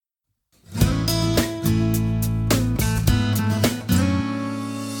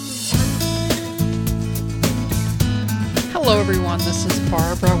Hello everyone, this is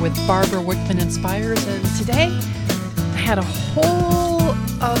Barbara with Barbara Wickman Inspires, and today I had a whole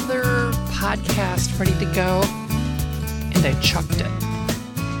other podcast ready to go, and I chucked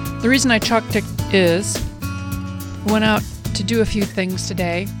it. The reason I chucked it is I went out to do a few things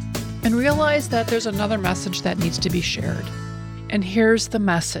today and realized that there's another message that needs to be shared. And here's the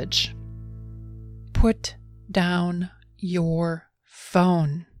message. Put down your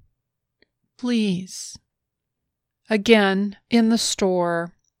phone. Please. Again, in the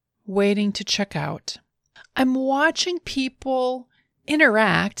store, waiting to check out. I'm watching people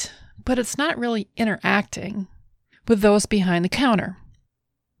interact, but it's not really interacting with those behind the counter.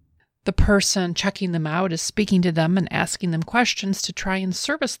 The person checking them out is speaking to them and asking them questions to try and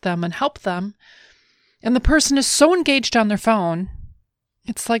service them and help them. And the person is so engaged on their phone,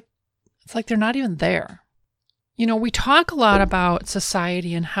 it's like they're not even there. You know, we talk a lot about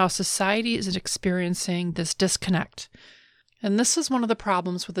society and how society is experiencing this disconnect. And this is one of the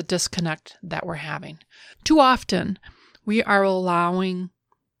problems with the disconnect that we're having. Too often, we are allowing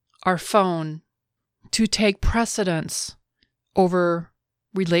our phone to take precedence over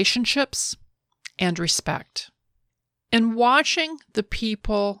relationships and respect. And watching the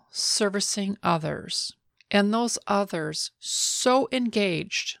people servicing others, and those others so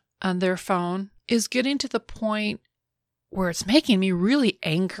engaged on their phone, is getting to the point where it's making me really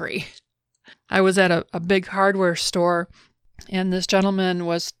angry. I was at a big hardware store, and this gentleman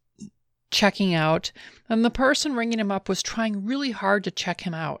was checking out, and the person ringing him up was trying really hard to check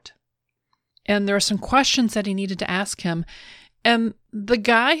him out. And there were some questions that he needed to ask him, and the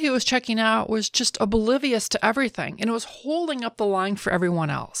guy who was checking out was just oblivious to everything, and it was holding up the line for everyone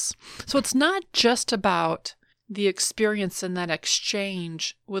else. So it's not just about the experience in that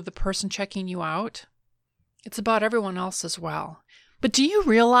exchange with the person checking you out. It's about everyone else as well. But do you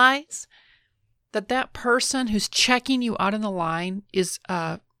realize that that person who's checking you out on the line is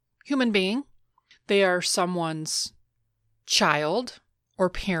a human being? They are someone's child or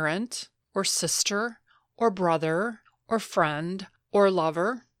parent or sister or brother or friend or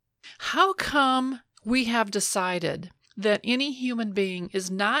lover. How come we have decided that any human being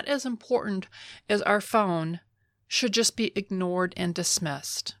is not as important as our phone should just be ignored and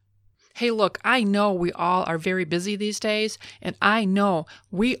dismissed? Hey, look, I know we all are very busy these days, and I know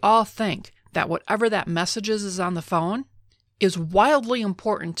we all think that whatever that message is on the phone is wildly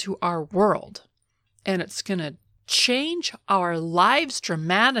important to our world, and it's going to change our lives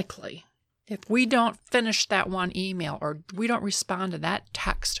dramatically if we don't finish that one email or we don't respond to that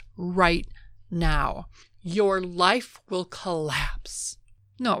text right now. Your life will collapse.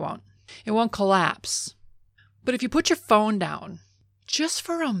 No, it won't. It won't collapse. But if you put your phone down just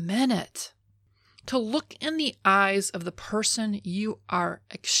for a minute to look in the eyes of the person you are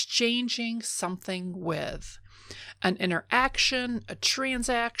exchanging something with, an interaction, a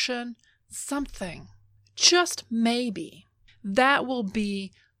transaction, something, just maybe, that will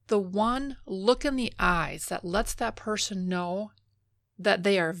be the one look in the eyes that lets that person know that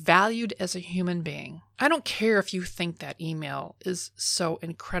they are valued as a human being. I don't care if you think that email is so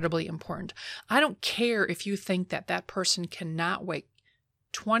incredibly important. I don't care if you think that that person cannot wait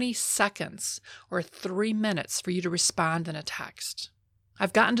 20 seconds or 3 minutes for you to respond in a text.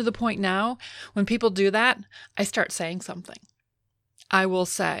 I've gotten to the point now when people do that, I start saying something. I will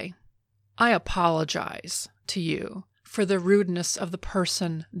say, I apologize to you for the rudeness of the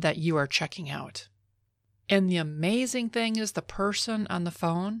person that you are checking out. And the amazing thing is the person on the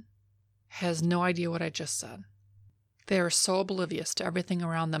phone has no idea what I just said. They are so oblivious to everything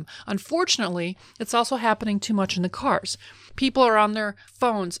around them. Unfortunately, it's also happening too much in the cars. People are on their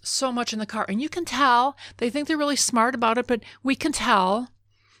phones so much in the car, and you can tell. They think they're really smart about it, but we can tell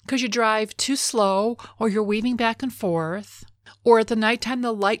because you drive too slow, or you're weaving back and forth, or at the nighttime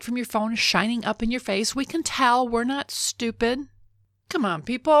the light from your phone is shining up in your face. We can tell. We're not stupid. Come on,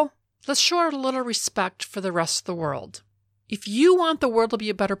 people. Let's show a little respect for the rest of the world. If you want the world to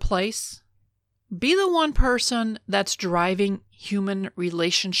be a better place, be the one person that's driving human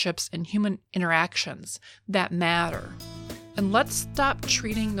relationships and human interactions that matter. And let's stop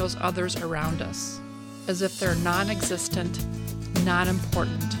treating those others around us as if they're non-existent, not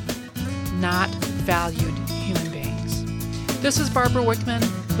important, not valued human beings. This is Barbara Wickman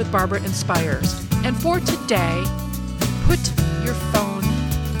with Barbara Inspires. And for today, put your phone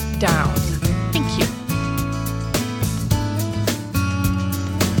down.